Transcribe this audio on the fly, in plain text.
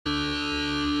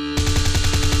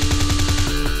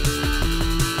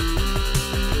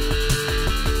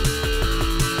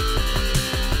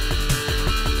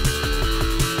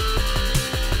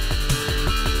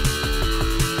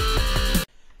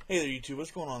what's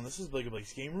going on? This is Blake of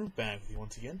Blake's Game Room, back with you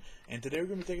once again, and today we're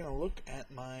going to be taking a look at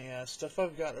my stuff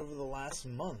I've got over the last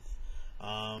month.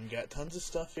 Got tons of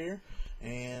stuff here,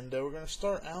 and we're going to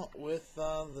start out with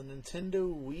the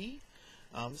Nintendo Wii.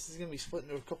 This is going to be split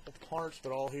into a couple parts,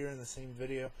 but all here in the same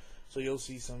video, so you'll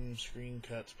see some screen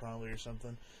cuts probably or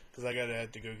something, because I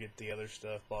had to go get the other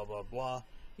stuff, blah blah blah.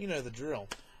 You know the drill.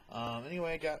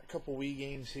 Anyway, I got a couple Wii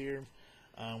games here.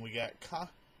 We got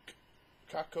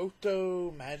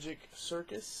Kokoto Magic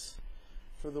Circus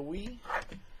for the Wii.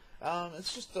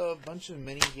 It's just a bunch of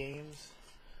mini games,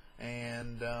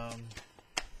 and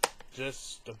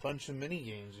just a bunch of mini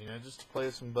games, you know, just to play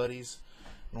with some buddies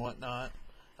and whatnot.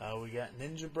 We got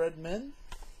Ninja Bread Men.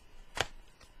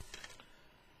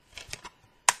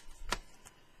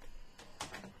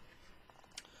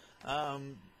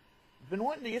 Been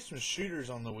wanting to get some shooters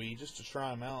on the Wii just to try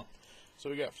them out. So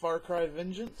we got Far Cry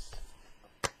Vengeance.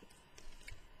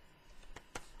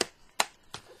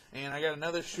 And I got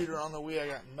another shooter on the Wii. I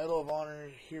got Medal of Honor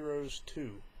Heroes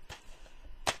 2.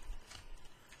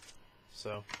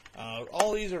 So,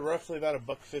 all these are roughly about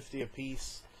 $1.50 a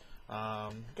piece.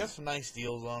 Got some nice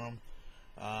deals on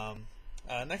them.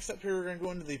 Next up here, we're going to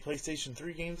go into the PlayStation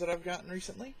 3 games that I've gotten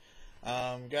recently.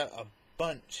 Got a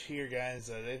bunch here, guys.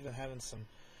 They've been having some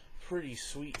pretty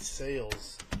sweet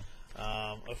sales.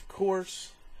 Of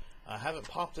course, I haven't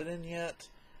popped it in yet.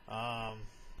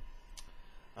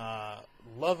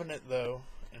 Loving it though,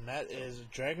 and that is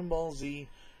Dragon Ball Z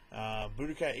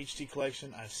Budokai HD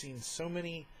Collection. I've seen so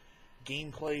many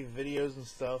gameplay videos and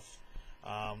stuff.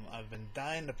 I've been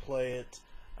dying to play it.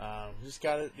 Just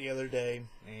got it the other day,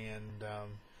 and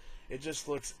it just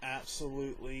looks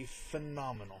absolutely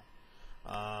phenomenal.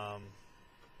 I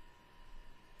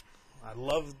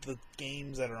love the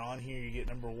games that are on here. You get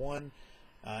number 1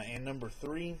 and number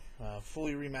 3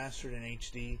 fully remastered in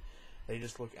HD. They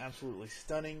just look absolutely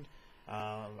stunning.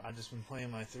 I've just been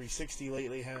playing my 360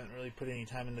 lately. Haven't really put any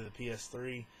time into the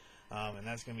PS3, and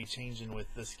that's going to be changing with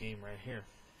this game right here.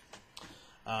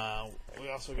 We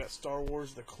also got Star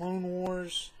Wars: The Clone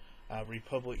Wars,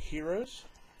 Republic Heroes.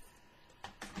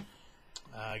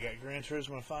 I got Gran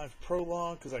Turismo 5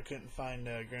 Prologue because I couldn't find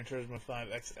Gran Turismo 5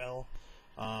 XL,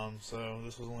 so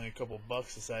this was only a couple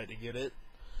bucks. Decided to get it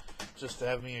just to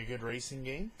have me a good racing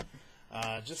game.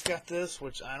 Just got this,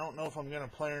 which I don't know if I'm going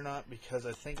to play or not, because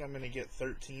I think I'm going to get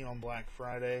 13 on Black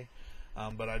Friday.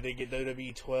 But I did get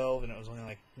WWE 12, and it was only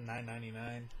like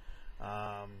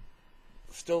 $9.99.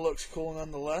 Still looks cool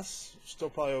nonetheless. Still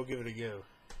probably will give it a go.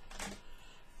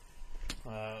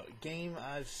 Game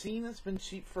I've seen that's been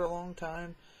cheap for a long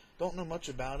time. Don't know much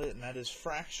about it, and that is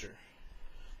Fracture.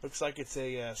 Looks like it's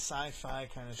a sci-fi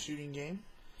kind of shooting game.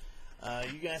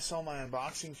 You guys saw my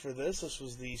unboxing for this. This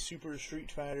was the Super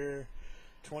Street Fighter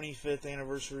 25th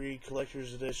Anniversary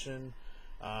Collector's Edition.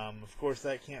 Of course,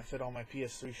 that can't fit on my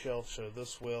PS3 shelf, so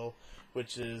this will,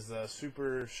 which is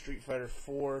Super Street Fighter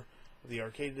 4, the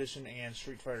Arcade Edition, and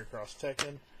Street Fighter Cross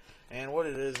Tekken. And what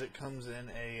it is, it comes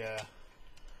in a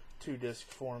 2-disc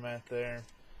format there.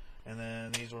 And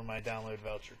then these were my download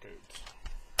voucher codes,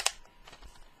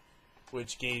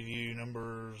 which gave you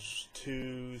numbers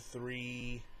 2,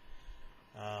 3...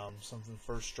 something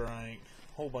First Strike,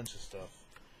 whole bunch of stuff.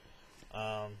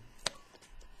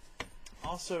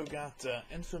 Also got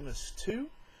Infamous 2.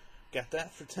 Got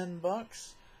that for $10.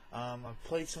 I've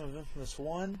played some of Infamous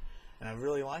 1, and I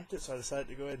really liked it, so I decided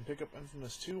to go ahead and pick up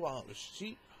Infamous 2 while it was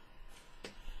cheap.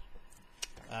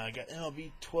 Got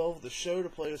MLB 12 The Show to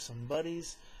play with some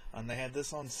buddies. They had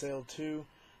this on sale too,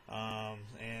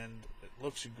 and it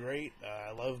looks great.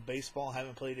 I love baseball.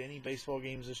 Haven't played any baseball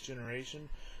games this generation,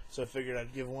 so I figured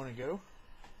I'd give one a go.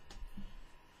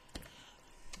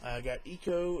 I got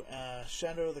Eco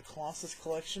Shadow of the Colossus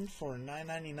Collection for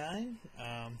 $9.99.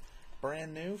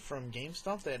 Brand new from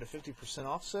GameStop. They had a 50%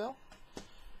 off sale.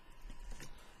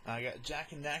 I got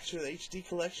Jak and Daxter the HD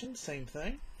Collection. Same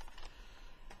thing.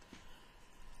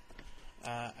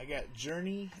 I got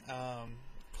Journey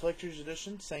Collector's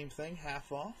Edition. Same thing.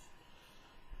 Half off.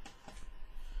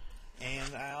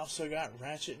 And I also got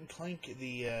Ratchet and Clank,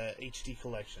 the HD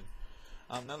Collection.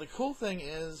 Now the cool thing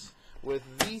is, with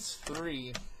these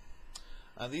three,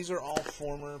 these are all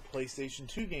former PlayStation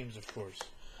 2 games, of course.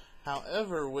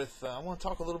 However, with I want to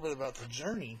talk a little bit about the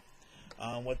Journey.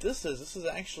 What this is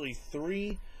actually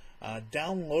 3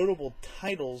 downloadable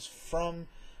titles from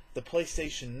the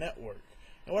PlayStation Network.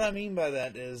 And what I mean by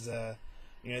that is,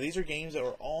 you know, these are games that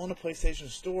were all in the PlayStation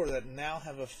Store that now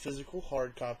have a physical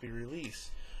hard copy release.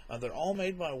 They're all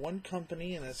made by one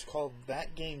company, and it's called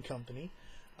That Game Company.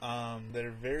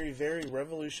 They're very, very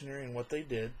revolutionary in what they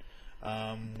did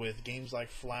with games like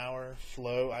Flower,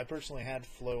 Flow. I personally had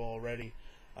Flow already.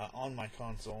 on my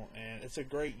console, and it's a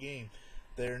great game.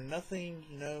 They're nothing,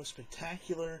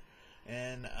 spectacular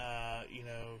and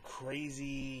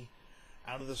crazy,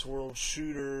 out of this world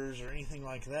shooters or anything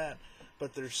like that,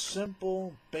 but they're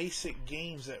simple, basic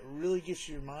games that really get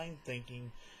your mind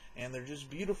thinking, and they're just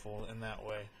beautiful in that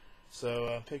way. So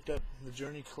I picked up the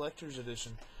Journey Collector's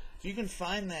Edition. If you can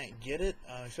find that, get it,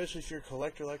 especially if you're a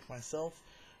collector like myself,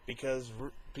 because,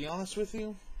 be honest with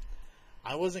you,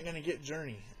 I wasn't going to get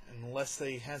Journey unless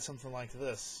they had something like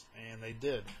this, and they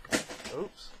did.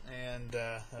 Oops, and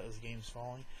that was games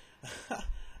falling.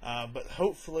 But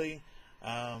hopefully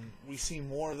we see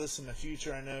more of this in the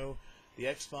future. I know the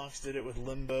Xbox did it with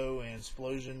Limbo and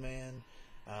Explosion Man,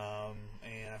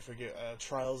 and I forget,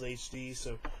 Trials HD,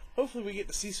 so hopefully we get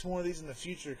to see some more of these in the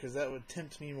future, because that would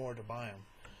tempt me more to buy them.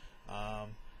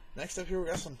 Next up here, we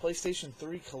got some PlayStation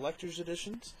 3 Collector's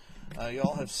Editions.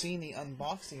 Y'all have seen the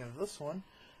unboxing of this one,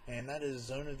 and that is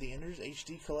Zone of the Enders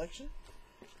HD Collection.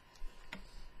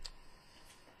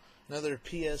 Another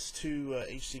PS2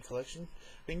 HD collection.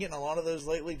 Been getting a lot of those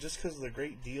lately just because of the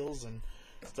great deals and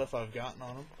stuff I've gotten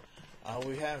on them.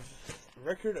 We have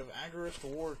Record of Agarest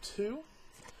War 2.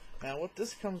 Now, what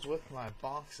this comes with in my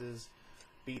box is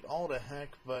beat all to heck,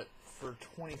 but for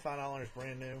 $25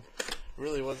 brand new,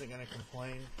 really wasn't going to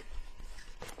complain.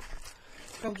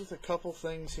 Comes with a couple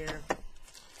things here.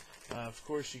 Of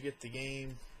course, you get the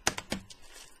game.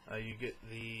 You get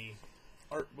the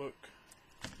art book.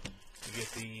 You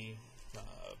get the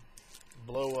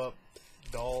blow-up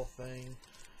doll thing,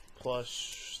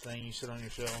 plush thing you sit on your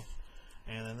shelf,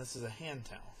 and then this is a hand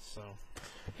towel. So,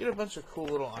 get a bunch of cool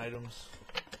little items.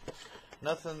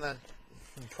 Nothing that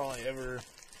can probably ever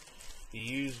be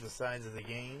used besides of the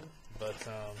game, but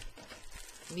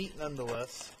neat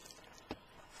nonetheless.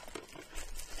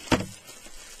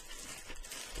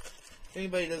 If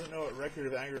anybody doesn't know what Record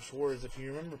of Agarest War is, if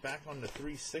you remember back on the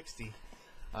 360,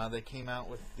 they came out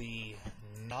with the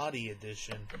Naughty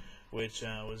Edition, which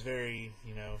was very,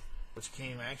 which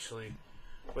came actually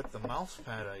with the mouse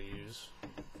pad I use.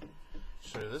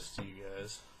 Show this to you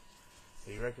guys.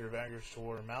 The Record of Agarest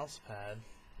War mouse pad.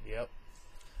 Yep,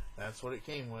 that's what it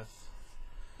came with.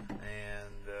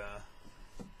 And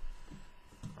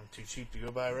I'm too cheap to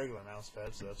go buy a regular mouse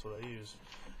pad, so that's what I use.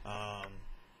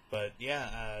 But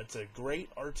yeah, it's a great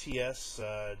RTS,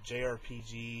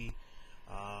 JRPG,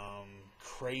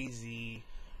 crazy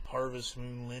Harvest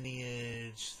Moon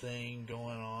lineage thing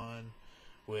going on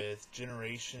with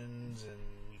generations, and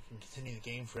you can continue the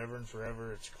game forever and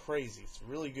forever. It's crazy. It's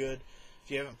really good.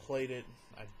 If you haven't played it,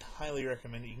 I'd highly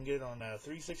recommend it. You can get it on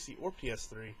 360 or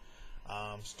PS3.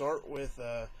 Start with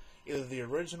either the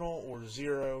original or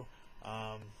 0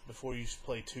 before you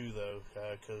play 2, though,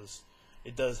 because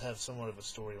it does have somewhat of a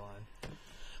storyline.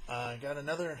 Got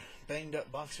another banged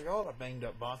up box. I got a lot of banged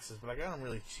up boxes, but I got them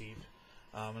really cheap,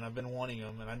 and I've been wanting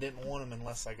them, and I didn't want them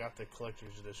unless I got the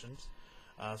collector's editions.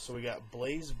 So we got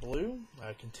Blaze Blue,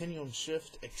 Continuum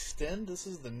Shift Extend. This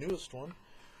is the newest one.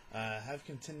 Have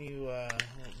Continuum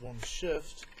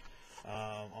Shift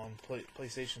on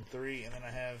PlayStation 3, and then I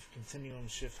have Continuum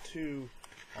Shift 2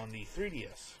 on the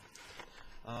 3DS.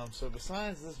 So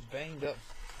besides this banged up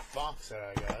box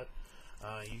that I got,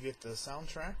 you get the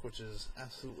soundtrack, which is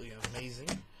absolutely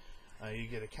amazing. You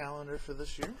get a calendar for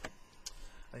this year.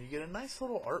 You get a nice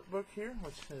little art book here,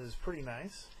 which is pretty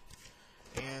nice.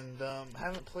 And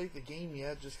haven't played the game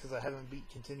yet, just because I haven't beat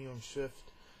Continuum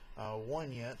Shift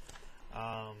 1 yet.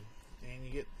 And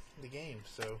you get the game.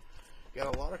 So,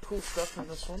 got a lot of cool stuff in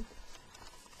this one.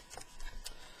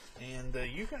 And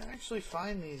you can actually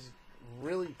find these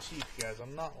really cheap, guys.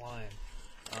 I'm not lying.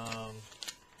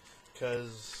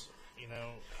 Because,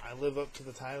 I live up to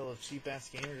the title of Cheap Ass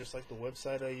Gamer, just like the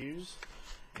website I use.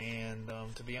 And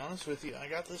to be honest with you, I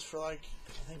got this for like,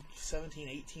 I think 17,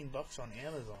 18 bucks on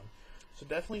Amazon. So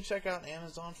definitely check out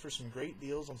Amazon for some great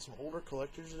deals on some older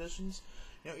collector's editions.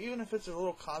 Even if it's a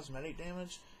little cosmetic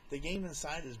damage, the game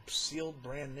inside is sealed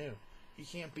brand new. You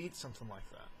can't beat something like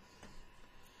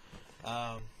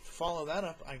that. Follow that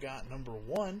up, I got number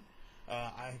 1.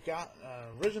 I got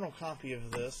an original copy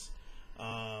of this,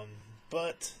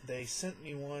 but they sent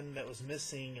me one that was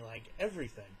missing like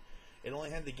everything. It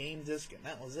only had the game disc, and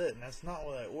that was it, and that's not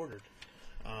what I ordered.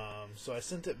 So I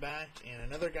sent it back, and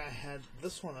another guy had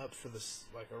this one up for this,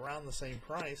 like around the same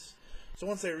price. So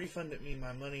once they refunded me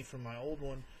my money from my old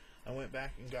one, I went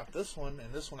back and got this one,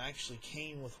 and this one actually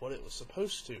came with what it was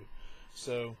supposed to.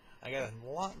 So I got a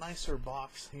lot nicer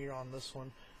box here on this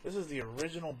one. This is the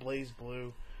original Blaze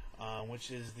Blue,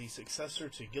 which is the successor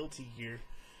to Guilty Gear,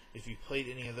 if you played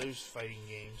any of those fighting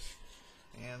games.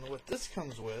 And what this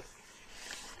comes with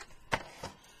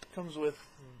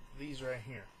these right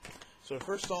here. So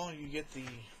first of all, you get the,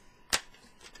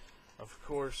 of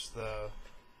course, the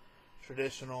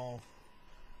traditional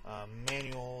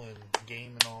manual and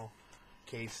game and all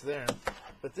case there.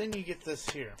 But then you get this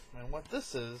here. And what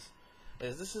this is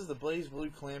the Blaze Blue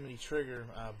Calamity Trigger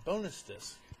bonus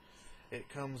disc. It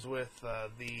comes with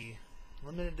the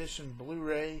limited edition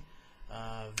Blu-ray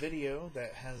video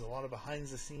that has a lot of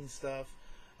behind-the-scenes stuff,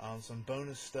 some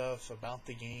bonus stuff about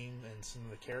the game and some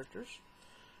of the characters.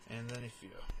 And then if you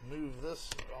move this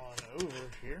on over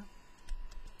here,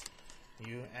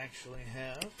 you actually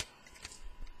have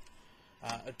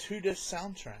a 2-disc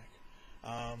soundtrack.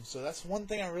 So that's one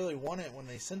thing I really wanted when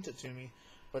they sent it to me,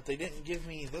 but they didn't give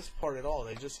me this part at all.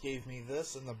 They just gave me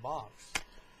this in the box,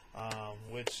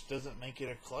 which doesn't make it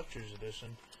a collector's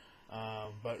edition.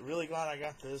 But really glad I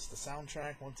got this. The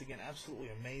soundtrack, once again, absolutely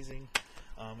amazing.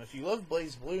 If you love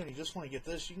Blaze Blue and you just want to get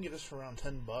this, you can get this for around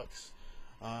 $10.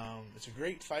 It's a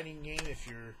great fighting game if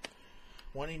you're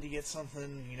wanting to get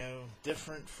something, you know,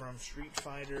 different from Street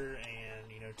Fighter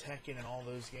and, you know, Tekken and all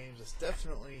those games. It's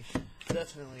definitely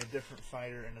a different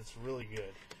fighter, and it's really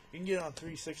good. You can get it on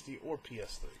 360 or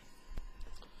PS3.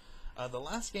 The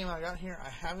last game I got here, I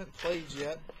haven't played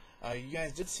yet. You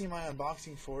guys did see my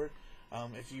unboxing for it.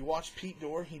 If you watched Pete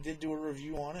Dorr, he did do a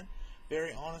review on it.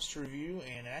 Very honest review,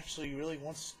 and actually really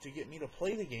wants to get me to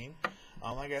play the game.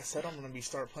 Like I said, I'm going to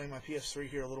start playing my PS3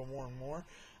 here a little more and more,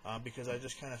 because I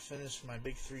just kind of finished my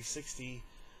big 360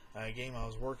 game I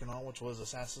was working on, which was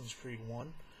Assassin's Creed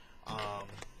 1.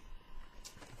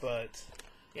 But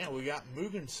yeah, we got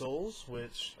Mugen Souls,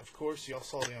 which of course y'all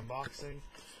saw the unboxing.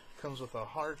 Comes with a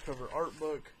hardcover art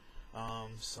book,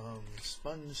 some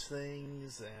sponge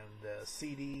things, and a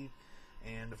CD,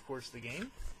 and of course the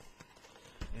game.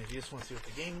 And if you just want to see what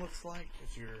the game looks like,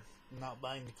 if you're not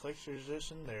buying the collector's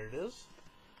edition, there it is.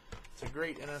 It's a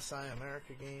great NSI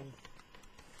America game.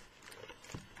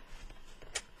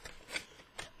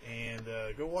 And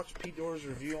go watch Pete Dorr's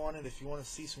review on it if you want to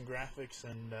see some graphics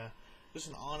and just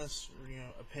an honest,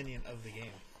 opinion of the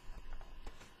game.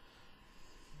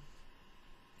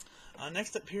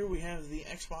 Next up here we have the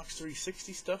Xbox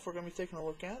 360 stuff we're going to be taking a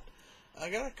look at. I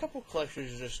got a couple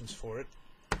collector's editions for it.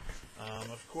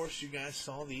 Of course, you guys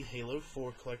saw the Halo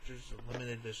 4 Collector's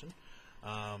Limited Edition.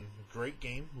 Great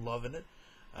game, loving it.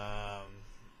 I'm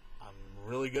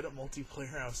really good at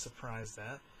multiplayer, I was surprised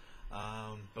at.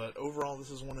 But overall, this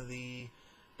is one of the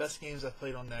best games I've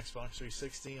played on the Xbox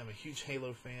 360. I'm a huge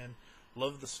Halo fan,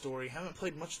 love the story. Haven't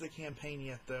played much of the campaign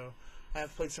yet, though. I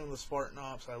have played some of the Spartan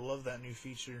Ops. I love that new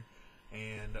feature.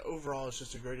 And overall, it's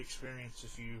just a great experience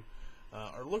if you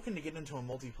are looking to get into a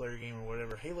multiplayer game or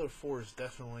whatever. Halo 4 is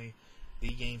definitely the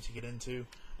game to get into.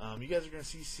 You guys are going to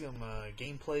see some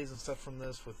gameplays and stuff from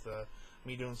this with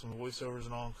me doing some voiceovers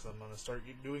and all, because I'm going to start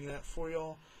doing that for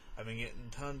y'all. I've been getting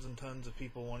tons and tons of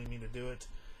people wanting me to do it,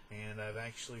 and I've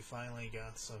actually finally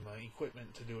got some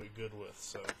equipment to do it good with,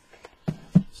 so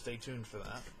stay tuned for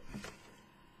that.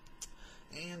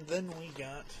 And then we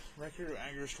got Record of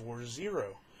Agarest War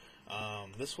Zero.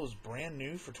 This was brand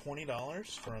new for $20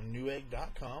 from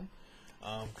newegg.com.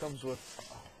 Comes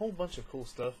with a whole bunch of cool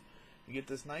stuff. You get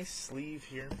this nice sleeve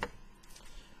here.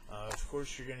 Of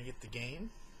course, you're going to get the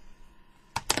game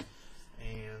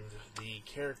and the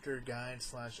character guide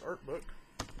 / art book.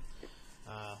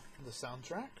 The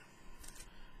soundtrack.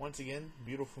 Once again,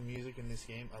 beautiful music in this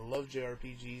game. I love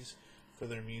JRPGs for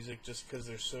their music just because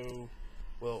they're so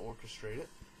well orchestrated.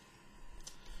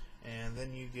 And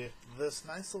then you get this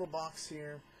nice little box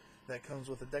here that comes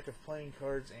with a deck of playing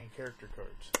cards and character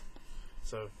cards.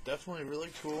 So definitely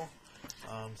really cool.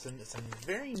 It's a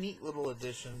very neat little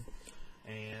addition,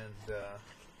 and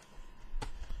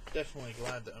definitely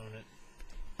glad to own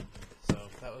it. So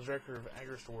that was Record of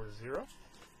Agarest War Zero.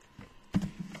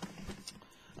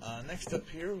 Next up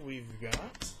here we've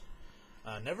got,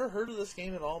 never heard of this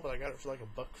game at all, but I got it for like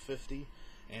 $1.50.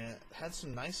 And it had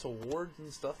some nice awards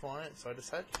and stuff on it, so I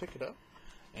decided to pick it up.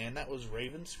 And that was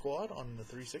Raven Squad on the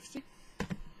 360.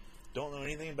 Don't know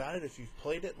anything about it. If you've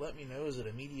played it, let me know. Is it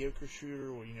a mediocre shooter,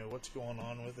 or what's going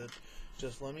on with it?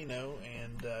 Just let me know,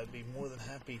 and I'd be more than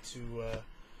happy to,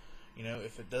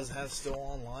 if it does have still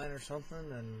online or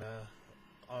something. And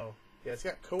oh yeah, it's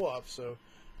got co-op. So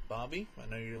Bobby,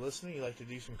 I know you're listening. You like to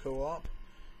do some co-op?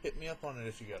 Hit me up on it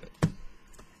if you got it.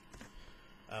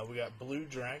 We got Blue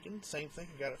Dragon, same thing.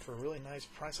 I got it for a really nice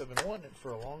price. I've been wanting it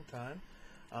for a long time.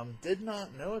 Did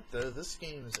not know it though. This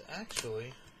game is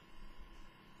actually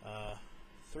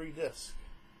 3 discs.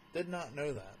 Did not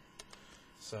know that.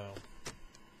 So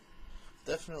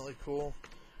definitely cool.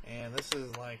 And this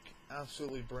is like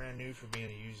absolutely brand new for being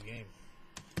a used game.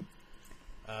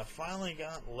 Finally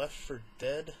got Left 4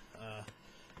 Dead.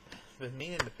 been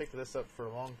meaning to pick this up for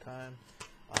a long time.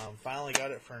 Finally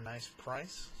got it for a nice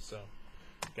price, so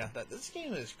got that. This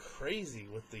game is crazy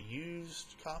with the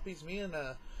used copies. Me and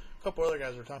a couple other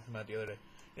guys were talking about it the other day.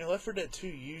 You know, Left 4 Dead 2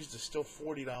 used is still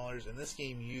 $40, and this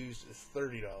game used is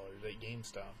 $30 at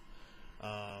GameStop.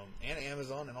 And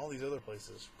Amazon and all these other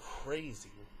places. Crazy.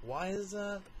 Why is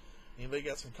that? Anybody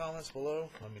got some comments below?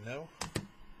 Let me know.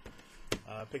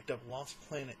 I picked up Lost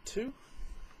Planet 2.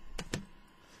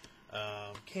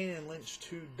 Kane and Lynch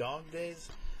 2 Dog Days.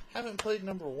 Haven't played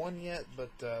number 1 yet, but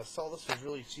saw this was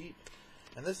really cheap.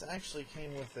 And this actually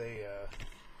came with a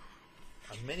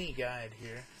mini guide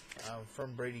here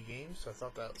from Brady Games, so I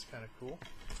thought that was kind of cool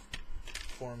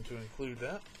for him to include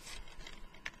that.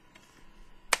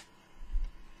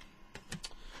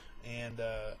 And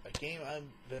a game I've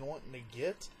been wanting to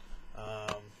get,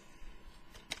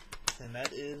 and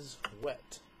that is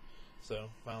Wet. So,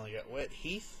 finally got Wet.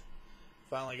 Heath,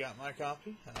 finally got my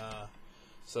copy.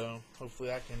 So,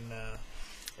 hopefully I can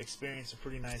experience a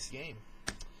pretty nice game.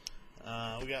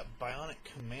 We got Bionic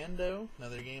Commando,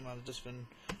 another game I've just been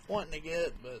wanting to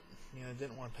get, but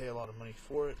didn't want to pay a lot of money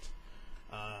for it.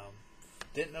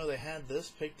 Didn't know they had this,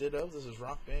 picked it up. This is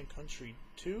Rock Band Country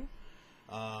 2.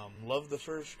 Love the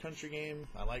first country game.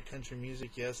 I like country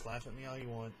music, yes, laugh at me all you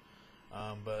want.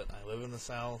 But I live in the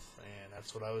South, and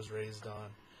that's what I was raised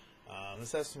on.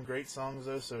 This has some great songs,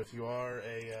 though, so if you are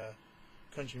a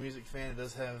country music fan, it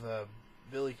does have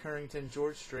Billy Currington,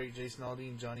 George Strait, Jason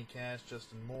Aldean, Johnny Cash,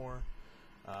 Justin Moore,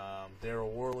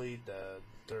 Daryl Worley,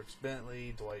 Dierks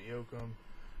Bentley, Dwight Yoakam,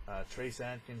 Trace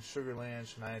Adkins,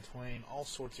 Sugarland, Shania Twain, all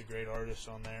sorts of great artists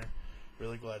on there.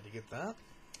 Really glad to get that.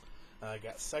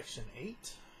 Got Section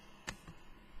 8.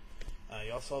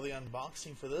 Y'all saw the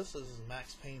unboxing for this. This is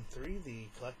Max Payne 3, the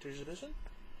Collector's Edition,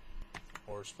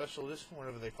 or Special Edition,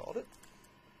 whatever they called it.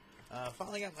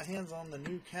 Finally got my hands on the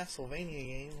new Castlevania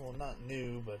game. Well, not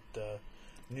new, but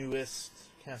newest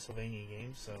Castlevania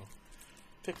game, so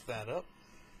picked that up.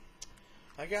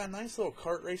 I got a nice little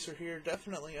kart racer here,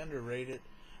 definitely underrated.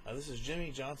 This is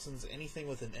Jimmy Johnson's Anything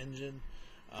with an Engine.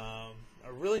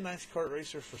 A really nice kart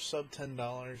racer for sub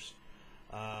 $10.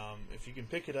 If you can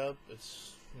pick it up,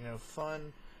 it's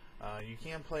fun. You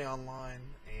can play online,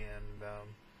 and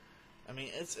I mean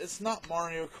it's not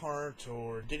Mario Kart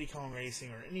or Diddy Kong Racing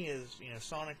or any of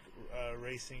Sonic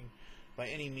Racing by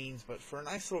any means, but for a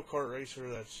nice little kart racer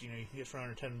that's you can get for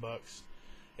under $10,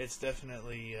 it's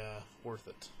definitely worth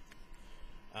it.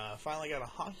 Finally got a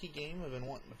hockey game I've been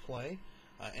wanting to play,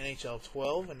 NHL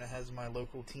 12, and it has my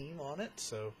local team on it,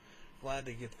 so glad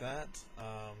to get that.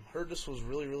 Heard this was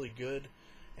really, really good,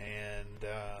 and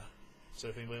so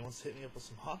if anybody wants to hit me up with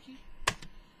some hockey.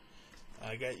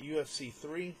 I got UFC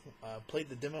 3. Played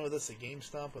the demo of this at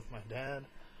GameStop with my dad,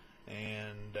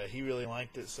 and he really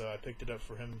liked it, so I picked it up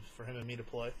for him and me to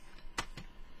play.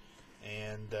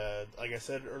 And like I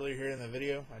said earlier here in the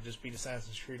video, I just beat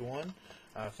Assassin's Creed 1.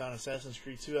 Found Assassin's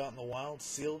Creed 2 out in the wild,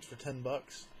 sealed for $10,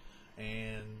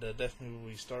 and definitely will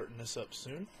be starting this up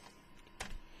soon.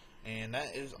 And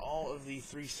that is all of the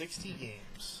 360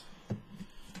 games.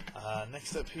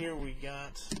 Next up here we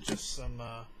got just some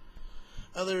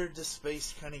other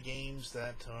disc-based kind of games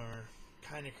that are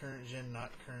kind of current gen,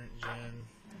 not current gen.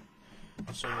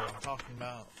 I'll show you what I'm talking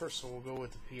about. First of all, we'll go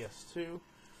with the PS2.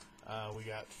 We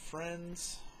got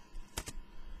Friends.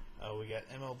 We got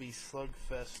MLB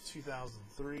Slugfest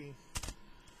 2003.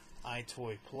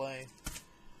 iToy Play.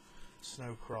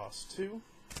 Snowcross 2.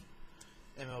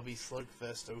 MLB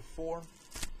Slugfest 04.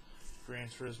 Gran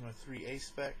Turismo 3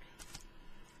 A-Spec.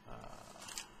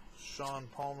 Sean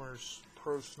Palmer's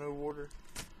Pro Snowboarder.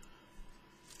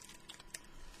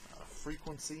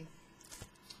 Frequency.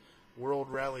 World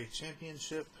Rally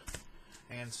Championship.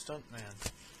 And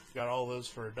Stuntman. Got all those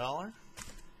for $1.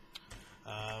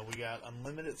 We got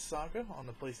Unlimited Saga on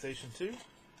the PlayStation 2.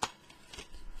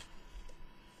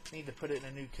 Need to put it in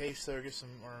a new case though,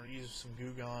 or use some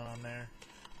Goo Gone on there.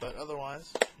 But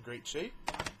otherwise, great shape.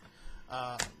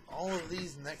 All of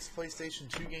these next PlayStation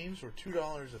 2 games were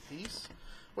 $2 a piece,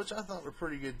 which I thought were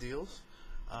pretty good deals.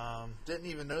 Didn't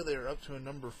even know they were up to a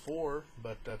number 4,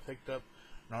 but picked up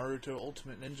Naruto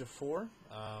Ultimate Ninja 4.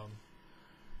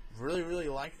 Really, really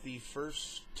liked the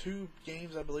first 2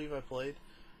 games I believe I played.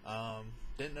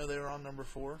 Didn't know they were on number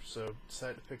 4, so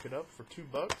decided to pick it up for $2.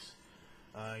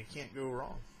 You can't go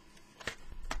wrong.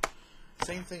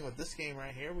 Same thing with this game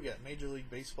right here. We got Major League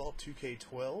Baseball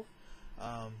 2K12.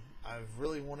 I've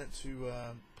really wanted to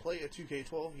play a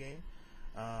 2K12 game,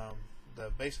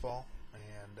 the baseball,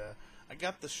 and I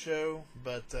got the show,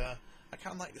 but I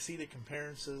kind of like to see the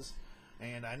comparisons.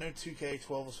 And I know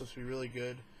 2K12 is supposed to be really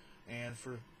good, and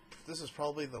for this is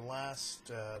probably the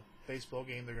last baseball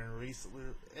game they're going to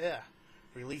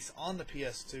release on the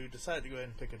PS2. Decided to go ahead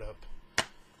and pick it up,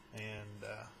 and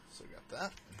so got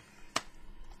that.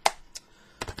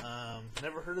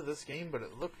 Never heard of this game, but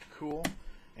it looked cool,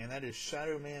 and that is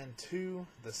Shadow Man 2: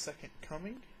 The Second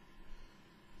Coming.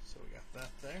 So we got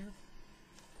that there.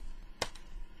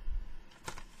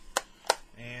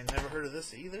 And never heard of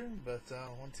this either, but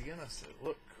once again, it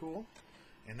looked cool,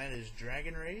 and that is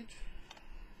Dragon Rage.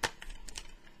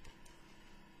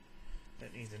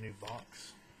 That needs a new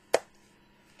box.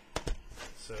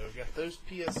 So got those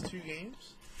PS2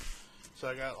 games. So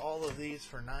I got all of these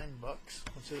for $9,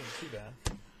 which isn't too bad.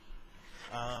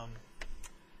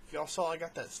 If y'all saw, I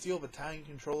got that Steel Battalion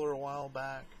controller a while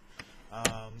back.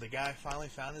 The guy finally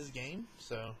found his game,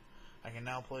 so I can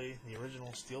now play the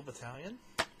original Steel Battalion.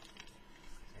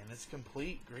 And it's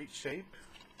complete, great shape.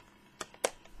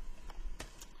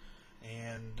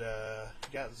 And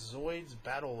got Zoid's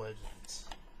Battle Legends.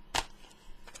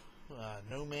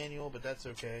 No manual, but that's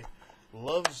okay.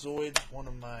 Love Zoid, one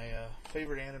of my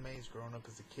favorite animes growing up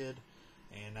as a kid,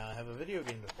 and now I have a video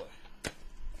game to play.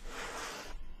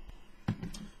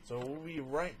 So we'll be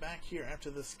right back here after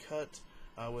this cut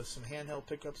with some handheld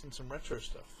pickups and some retro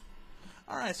stuff.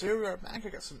 Alright, so here we are back. I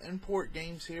got some import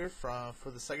games here for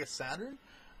the Sega Saturn.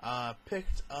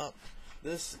 Picked up,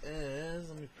 this is,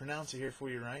 let me pronounce it here for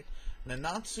you right,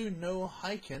 Nanatsu no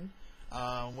Haiken,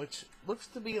 which looks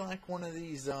to be like one of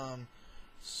these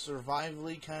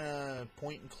survivally kind of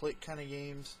point and click kind of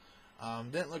games.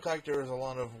 Didn't look like there was a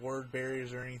lot of word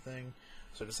barriers or anything,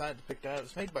 so decided to pick that up.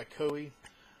 It's made by Koei.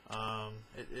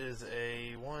 It is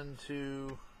a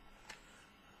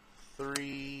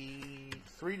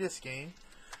 3-disc game,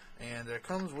 and it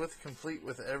comes complete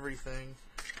with everything.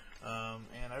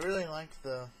 And I really like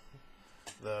the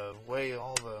way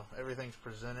everything's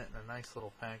presented in a nice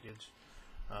little package.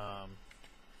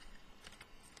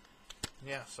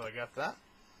 Yeah, so I got that.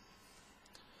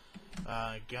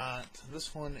 I got,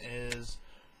 this one is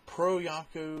Pro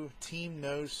Yako Team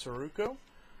No Saruko,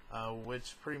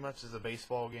 which pretty much is a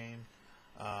baseball game.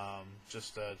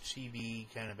 Just a chibi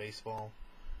kind of baseball.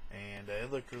 And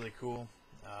it looked really cool.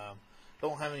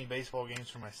 Don't have any baseball games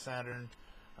for my Saturn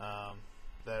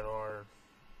that are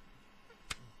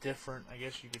different, I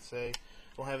guess you could say.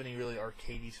 Don't have any really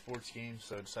arcadey sports games,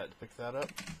 so I decided to pick that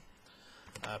up.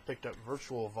 Picked up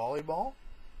Virtual Volleyball.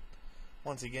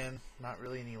 Once again, not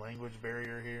really any language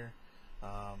barrier here.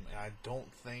 I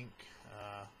don't think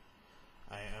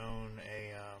I own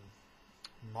a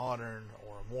modern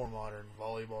or a more modern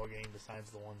volleyball game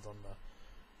besides the ones on the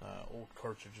old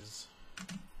cartridges.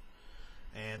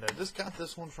 And I just got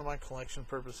this one for my collection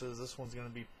purposes. This one's going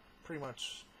to be pretty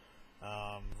much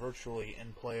virtually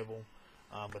unplayable,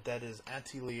 but that is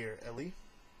Atelier Ellie.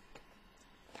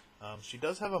 She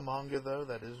does have a manga though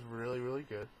that is really, really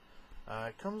good.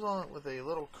 It comes on with a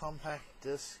little compact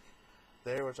disc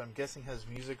there, which I'm guessing has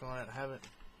music on it. I haven't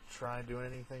tried doing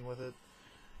anything with it.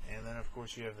 And then of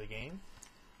course you have the game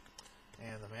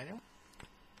and the manual.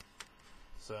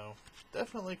 So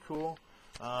definitely cool.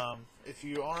 If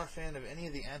you are a fan of any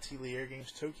of the Atelier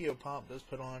games, Tokyo Pop does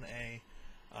put on a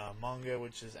manga,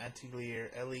 which is Atelier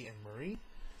Ellie and Marie.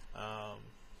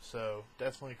 So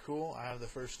definitely cool. I have the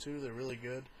first two. They're really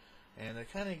good. And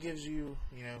it kind of gives you,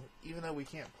 even though we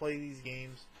can't play these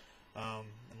games,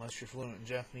 unless you're fluent in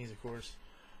Japanese, of course,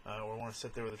 or want to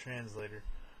sit there with a translator,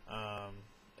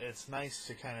 it's nice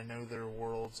to kind of know their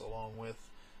worlds along with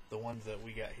the ones that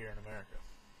we got here in America.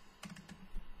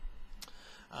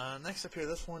 Next up here,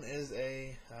 this one is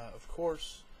of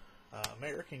course,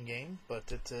 American game, but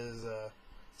it is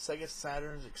Sega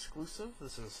Saturn's exclusive.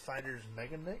 This is Fighters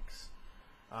Mega Mix,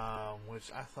 which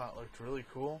I thought looked really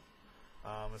cool.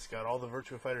 It's got all the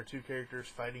Virtua Fighter 2 characters,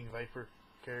 Fighting Viper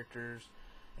characters,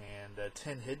 and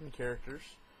 10 hidden characters.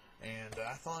 And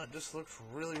I thought it just looked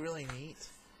really, really neat,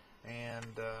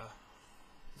 and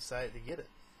decided to get it.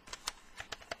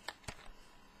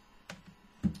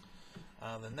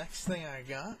 The next thing I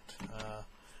got,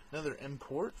 another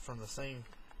import from the same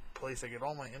place I get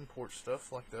all my import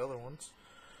stuff, like the other ones.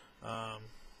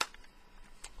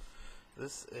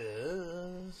 This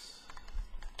is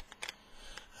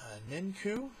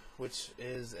Ninku, which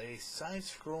is a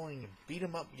side-scrolling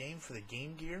beat-em-up game for the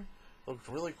Game Gear. Looked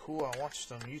really cool. I watched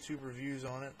some YouTube reviews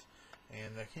on it,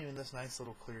 and it came in this nice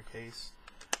little clear case,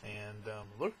 and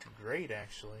looked great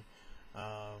actually.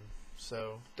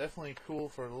 So definitely cool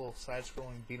for a little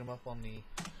side-scrolling beat-em-up on the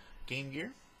Game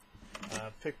Gear.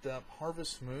 Picked up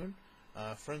Harvest Moon,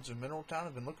 Friends of Mineral Town.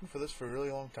 I've been looking for this for a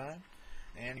really long time,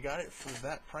 and got it for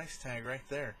that price tag right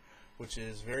there, which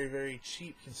is very, very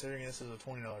cheap considering this is a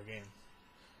 $20 game.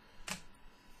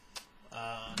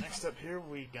 Next up here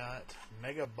we got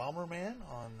Mega Bomberman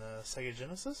on the Sega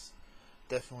Genesis.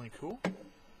 Definitely cool.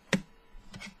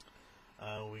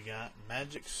 We got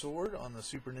Magic Sword on the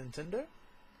Super Nintendo.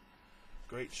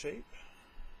 Great shape.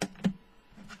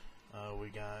 We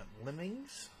got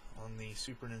Lemmings on the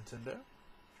Super Nintendo.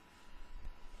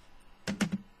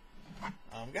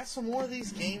 Got some more of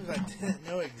these games I didn't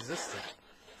know existed.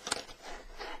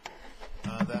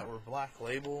 That were Black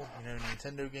Label,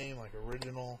 Nintendo game, like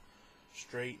original,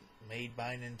 straight, made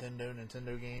by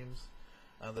Nintendo games.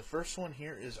 The first one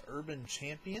here is Urban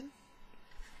Champion.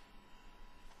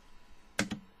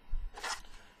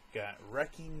 Got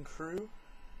Wrecking Crew.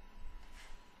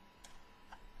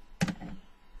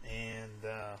 And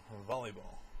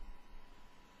Volleyball.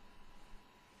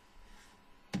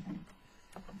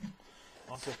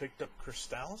 Also picked up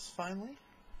Crystallis finally.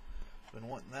 Been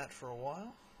wanting that for a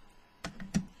while.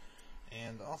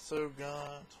 And also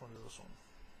got, what is this one?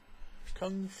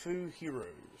 Kung Fu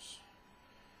Heroes,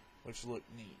 which look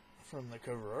neat from the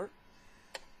cover art.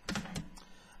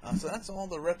 So that's all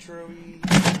the retro-y,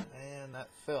 and that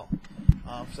fell.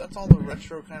 So that's all the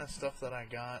retro kind of stuff that I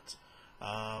got.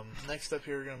 Next up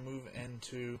here, we're going to move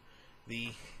into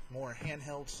the more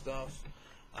handheld stuff.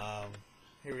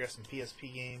 Here we got some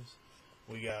PSP games.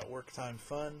 We got Work Time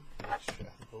Fun, which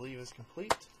I believe is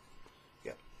complete.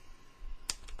 Yep.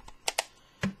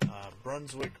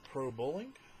 Brunswick Pro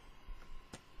Bowling.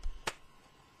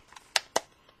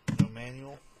 No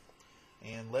manual.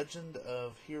 And Legend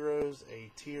of Heroes,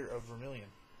 A Tear of Vermilion.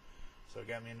 So it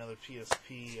got me another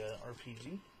PSP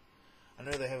RPG. I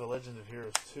know they have a Legend of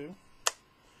Heroes 2.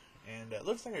 And it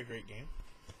looks like a great game.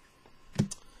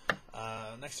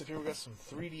 Next up here we got some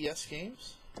 3DS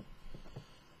games.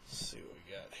 Let's see what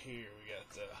we got here. We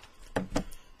got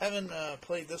haven't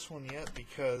played this one yet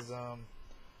because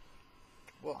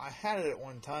well, I had it at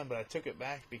one time, but I took it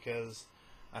back because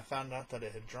I found out that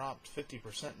it had dropped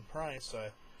 50% in price. So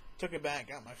I took it back,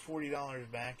 got my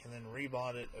 $40 back, and then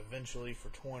rebought it eventually for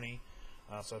 $20.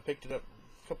 So I picked it up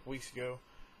a couple weeks ago.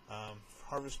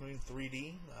 Harvest Moon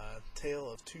 3D,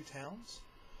 Tale of Two Towns.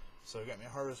 So I got me a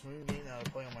Harvest Moon game now to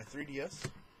play on my 3DS.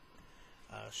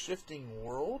 Shifting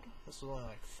World. This was only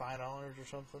like $5 or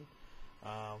something.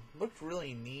 Looked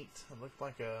really neat. It looked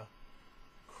like a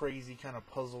crazy kind of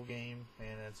puzzle game,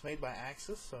 and it's made by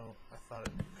Axis, so I thought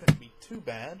it couldn't be too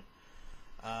bad.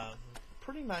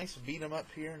 Pretty nice beat 'em up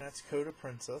here, and that's Coda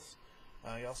Princess.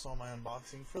 Y'all saw my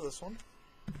unboxing for this one.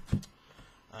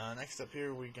 Next up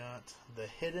here we got The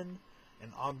Hidden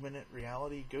and Augmented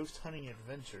Reality Ghost Hunting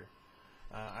Adventure.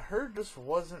 I heard this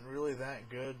wasn't really that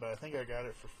good, but I think I got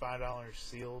it for $5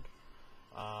 sealed.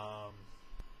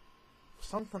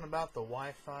 Something about the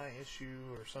Wi-Fi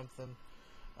issue or something.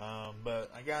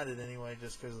 But I got it anyway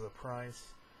just because of the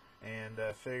price, and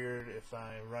figured if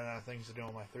I run out of things to do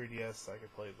on my 3DS, I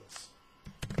could play this.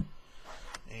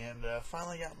 And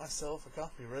finally got myself a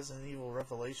copy of Resident Evil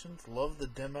Revelations. Love the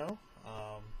demo.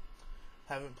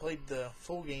 Haven't played the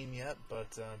full game yet,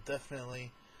 but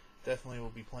definitely will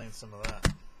be playing some of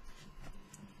that.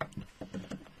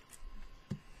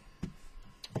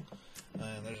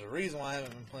 And there's a reason why I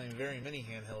haven't been playing very many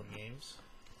handheld games,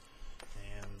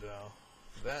 and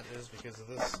that is because of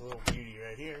this little beauty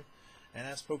right here, and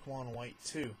that's Pokemon White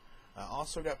 2. I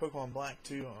also got Pokemon Black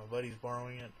 2. My buddy's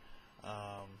borrowing it,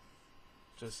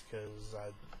 just because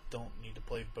I don't need to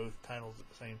play both titles at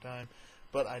the same time.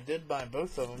 But I did buy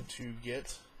both of them to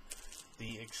get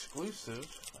the exclusive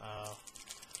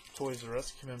Toys R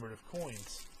Us commemorative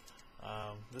coins.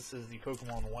 This is the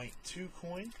Pokemon White 2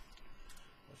 coin,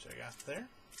 which I got there.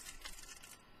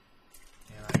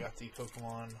 And I got the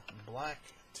Pokemon Black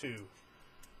 2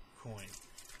 coin.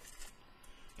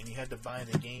 And you had to buy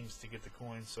the games to get the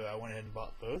coins, so I went ahead and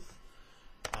bought both.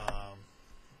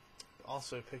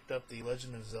 Also picked up the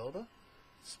Legend of Zelda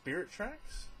Spirit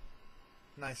Tracks.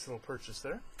 Nice little purchase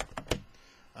there.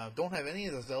 Don't have any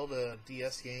of the Zelda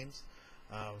DS games,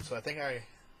 so I think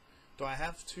do I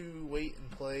have to wait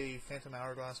and play Phantom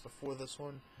Hourglass before this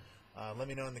one? Let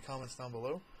me know in the comments down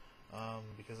below,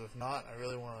 because if not, I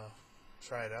really want to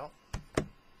try it out.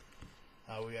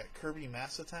 We got Kirby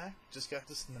Mass Attack. Just got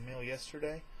this in the mail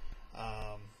yesterday.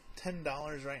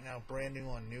 $10 right now, brand new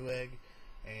on Newegg,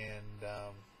 and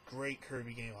great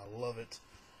Kirby game. I love it.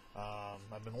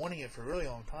 I've been wanting it for a really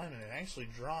long time, and it actually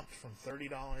dropped from $30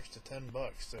 to $10.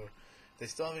 So if they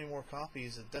still have any more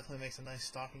copies, it definitely makes a nice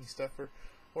stocking stuffer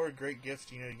or a great gift,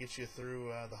 to get you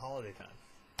through the holiday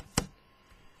time.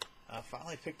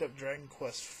 Finally picked up Dragon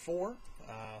Quest IV.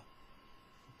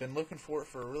 Been looking for it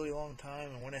for a really long time,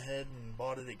 and went ahead and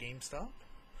bought it at GameStop.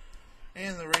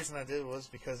 And the reason I did was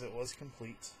because it was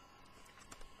complete,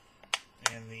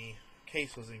 and the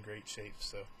case was in great shape,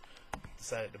 so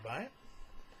decided to buy it.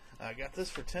 I got this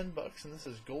for $10, and this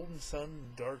is Golden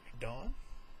Sun Dark Dawn.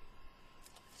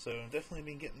 So definitely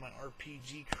been getting my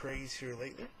RPG craze here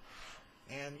lately.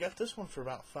 And got this one for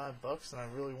about $5, and I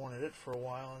really wanted it for a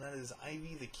while, and that is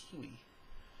Ivy the Kiwi.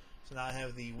 So now I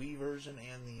have the Wii version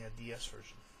and the DS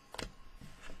version.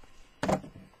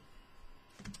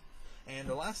 And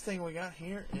the last thing we got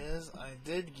here is I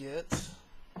did get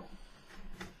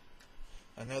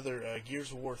another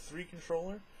Gears of War 3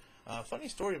 controller. Funny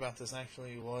story about this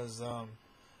actually was I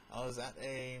was at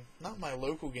not my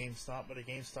local GameStop, but a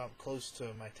GameStop close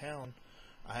to my town.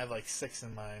 I have like 6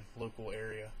 in my local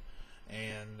area.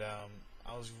 And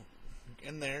I was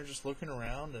in there just looking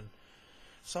around, and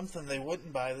they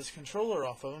wouldn't buy this controller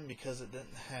off of them because it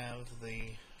didn't have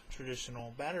the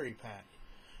traditional battery pack.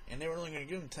 And they were only going to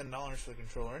give them $10 for the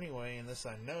controller anyway, and this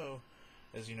I know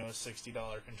is, a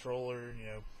 $60 controller,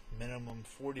 minimum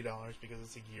 $40 because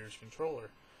it's a Gears controller.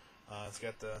 It's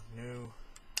got the new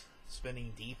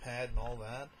spinning D-pad and all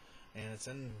that, and it's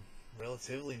in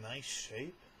relatively nice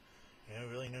shape.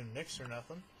 Really no nicks or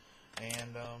nothing.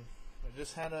 And it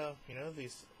just had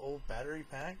these old battery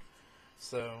pack.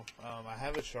 So I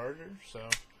have a charger, so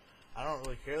I don't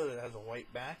really care that it has a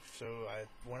white back. So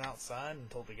I went outside and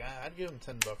told the guy I'd give him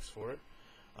 $10 for it,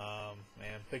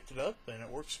 and picked it up, and it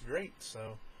works great.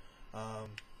 So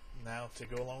now to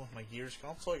go along with my Gears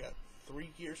console, I got 3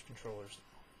 Gears controllers.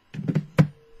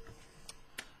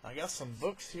 I got some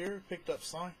books here. Picked up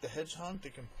Sonic the Hedgehog, the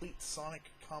complete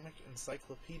Sonic comic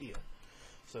encyclopedia.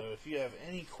 So if you have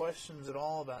any questions at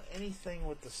all about anything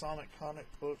with the Sonic comic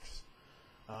books,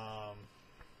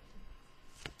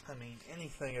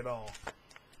 anything at all,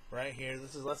 right here.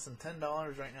 This is less than $10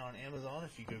 right now on Amazon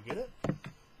if you go get it.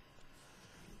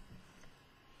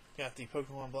 Got the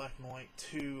Pokemon Black and White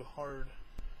 2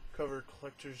 hardcover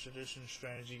collector's edition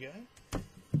strategy guide.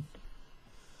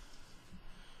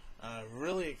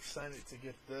 Really excited to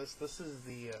get this. This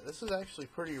is actually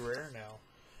pretty rare now,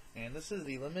 and this is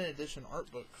the limited edition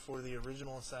art book for the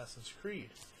original Assassin's Creed.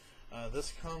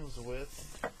 This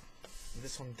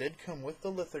one did come with the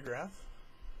lithograph,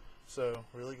 so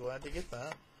really glad to get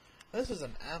that. This is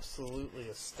an absolutely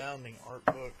astounding art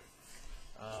book.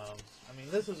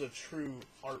 This is a true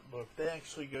art book. They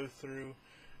actually go through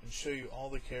and show you all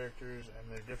the characters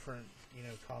and their different,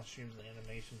 costumes and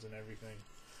animations and everything.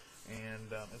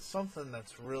 And it's something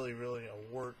that's really, really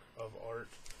a work of art.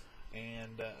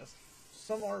 And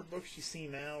some art books you see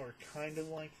now are kind of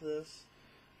like this,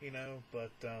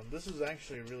 but this is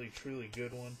actually a really, truly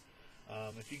good one.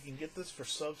 If you can get this for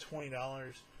sub $20,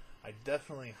 I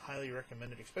definitely highly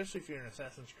recommend it, especially if you're an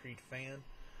Assassin's Creed fan.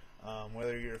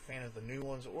 Whether you're a fan of the new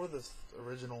ones or the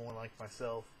original one like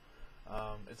myself,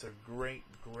 it's a great,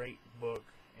 great book,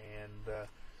 and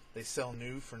they sell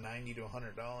new for $90 to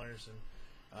 $100, and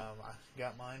I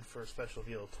got mine for a special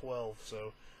deal of $12.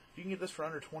 So if you can get this for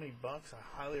under $20,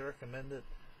 I highly recommend it.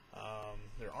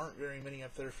 There aren't very many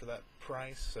up there for that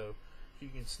price, so if you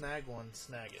can snag one,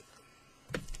 snag it.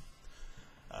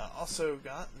 Also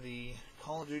got the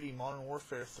Call of Duty Modern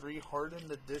Warfare 3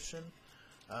 Hardened Edition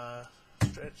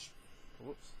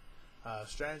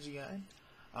strategy guide.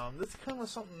 This comes with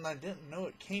something I didn't know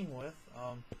it came with.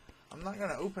 I'm not going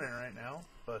to open it right now,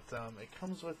 but it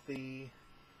comes with the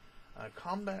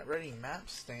Combat Ready Map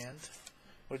Stand,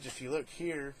 which if you look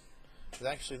here, is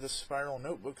actually this spiral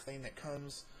notebook thing that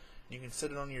comes. You can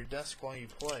sit it on your desk while you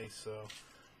play, so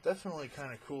definitely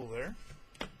kind of cool there.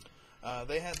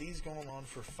 They had these going on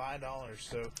for $5,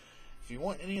 so if you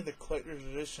want any of the collector's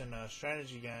edition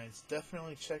strategy guides,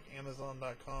 definitely check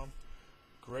Amazon.com.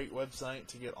 Great website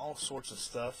to get all sorts of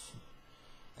stuff.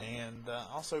 And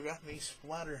also got the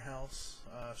Splatterhouse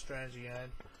strategy guide.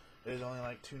 It is only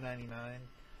like $2.99,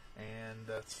 and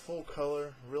it's full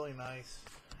color, really nice.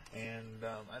 And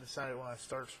I decided when I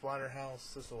start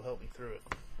Splatterhouse, this will help me through it.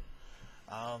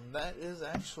 That is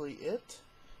actually it.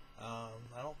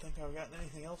 I don't think I've gotten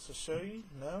anything else to show you.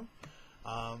 No.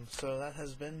 So that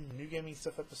has been New Gaming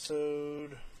Stuff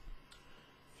episode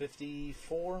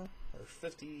 54 or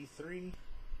 53.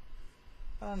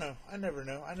 I don't know. I never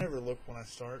know. I never look when I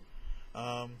start.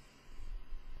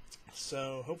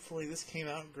 So hopefully this came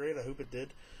out great. I hope it did.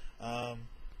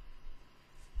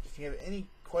 If you have any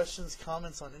questions,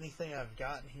 comments on anything I've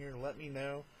gotten here, let me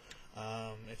know.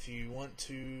 If you want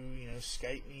to,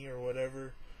 Skype me or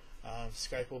whatever,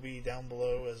 Skype will be down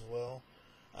below as well.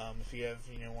 If you have,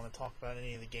 want to talk about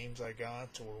any of the games I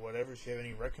got or whatever, if you have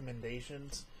any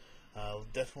recommendations,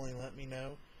 definitely let me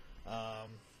know.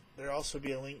 There'll also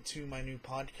be a link to my new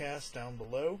podcast down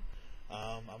below.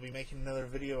 I'll be making another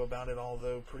video about it,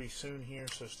 although pretty soon here,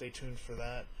 so stay tuned for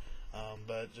that.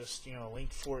 But just, a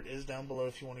link for it is down below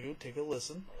if you want to go take a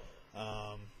listen.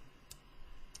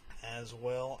 As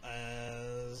well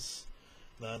as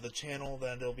the channel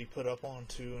that it'll be put up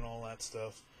onto and all that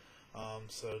stuff.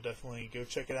 So definitely go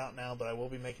check it out now, but I will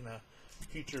be making a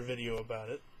future video about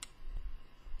it.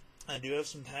 I do have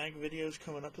some tag videos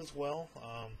coming up as well,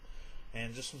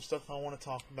 and just some stuff I want to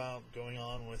talk about going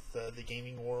on with the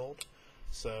gaming world.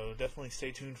 So definitely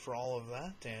stay tuned for all of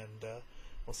that, and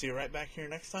we'll see you right back here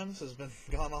next time. This has been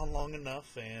gone on long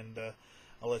enough, and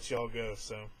I'll let y'all go.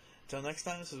 So until next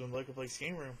time, this has been Local Place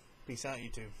Game Room. Peace out,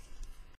 YouTube.